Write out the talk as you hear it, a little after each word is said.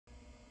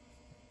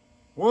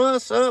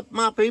What's up,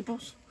 my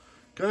peoples?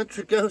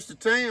 Country goes to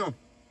town.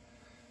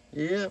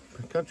 Yep,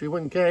 country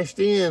went cashed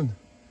in.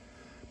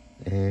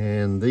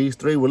 And these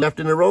three were left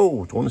in a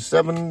row.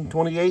 27,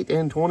 28,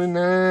 and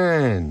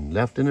 29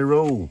 left in a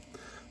row.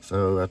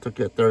 So I took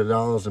that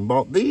 $30 and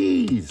bought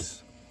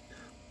these.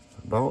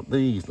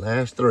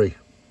 Last three.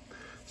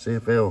 See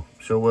if they'll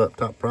show up.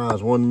 Top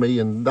prize, $1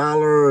 million.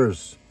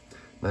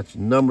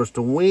 Matching numbers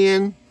to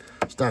win.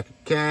 Stack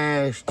of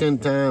cash 10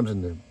 times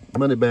in the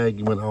money bag.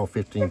 You win all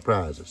 15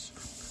 prizes.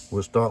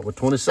 We'll start with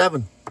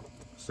 27.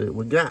 See what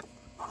we got.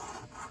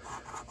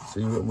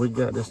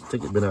 This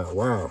ticket been out a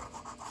while.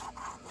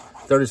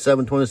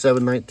 37,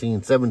 27,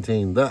 19,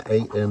 17, the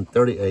 8, and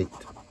 38.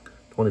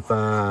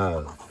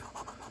 25,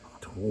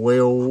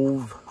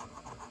 12,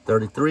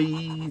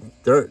 33,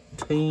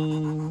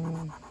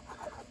 13,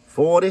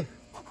 40,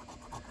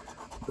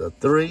 the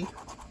 3,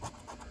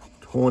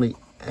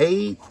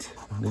 28,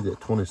 need that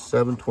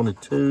 27,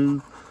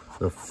 22,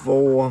 the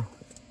 4,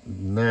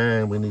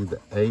 9, we need the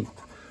 8,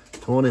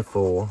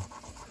 24,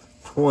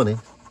 20,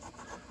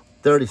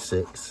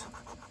 36,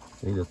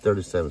 need a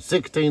 37,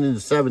 16 into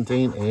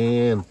 17,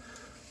 and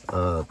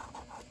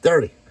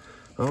 30.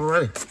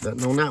 Alrighty,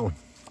 nothing on that one.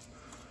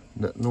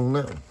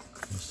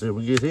 Let's see what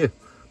we get here.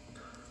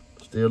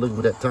 Still looking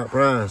for that top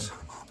prize.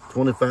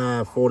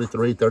 25,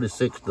 43,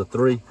 36, the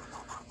 3,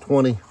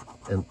 20,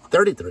 and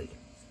 33.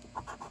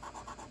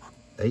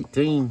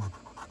 18,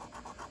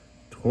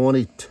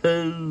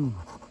 22,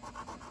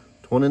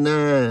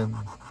 29,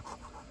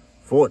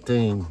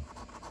 14,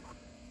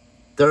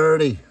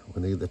 30.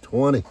 We need the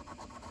 20.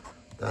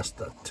 That's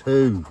the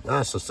 2.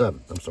 That's the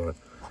 7. I'm sorry.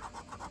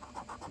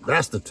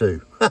 That's the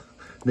 2.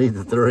 Need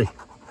the 3.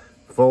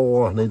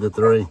 4. Need the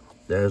 3.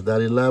 There's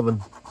that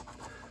 11.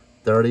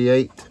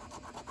 38.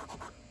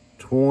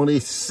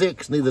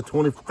 26. Need the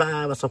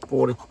 25. That's a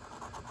 40.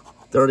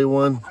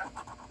 31.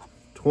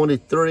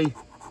 23.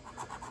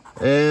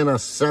 And a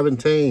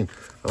 17.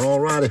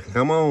 Alrighty,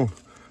 come on.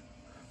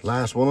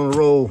 Last one on the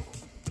roll.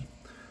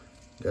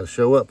 Got to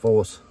show up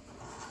for us.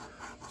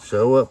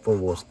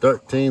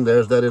 13.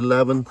 There's that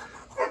 11.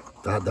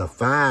 The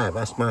 5.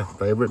 That's my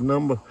favorite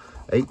number.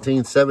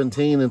 18,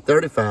 17, and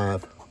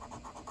 35.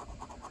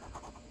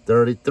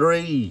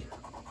 33.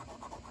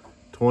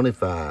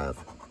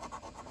 25.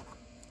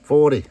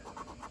 40.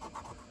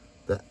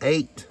 The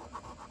 8.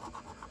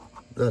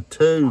 The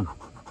 2.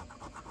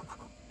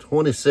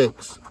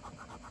 26.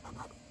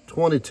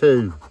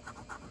 22.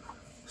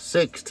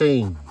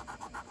 16.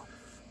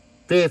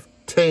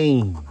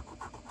 15.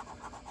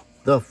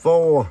 The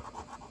 4.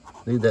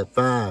 Need that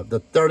 5. The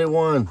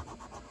 31.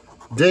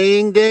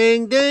 Ding,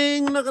 ding,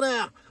 ding. Look at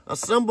that. A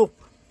symbol.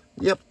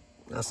 Yep.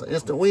 That's an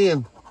instant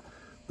win.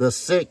 The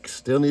 6.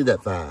 Still need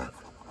that 5.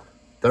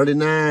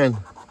 39.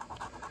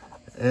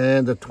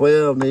 And the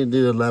 12. Need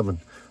the 11.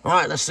 All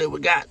right. Let's see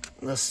what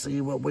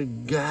we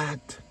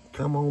got.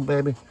 Come on,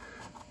 baby.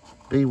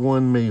 Be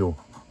 1 meal.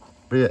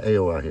 Be an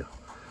L out here.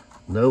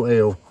 No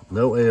L.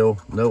 No L.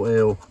 No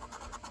L.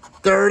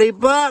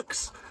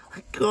 $30.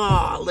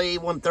 Golly,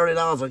 won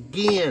 $30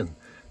 again.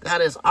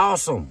 That is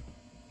awesome.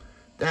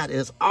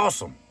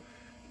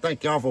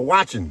 Thank y'all for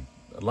watching.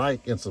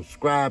 Like and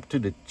subscribe to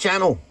the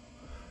channel.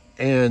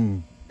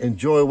 And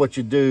enjoy what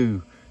you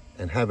do.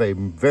 And have a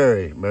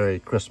very Merry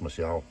Christmas,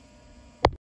 y'all.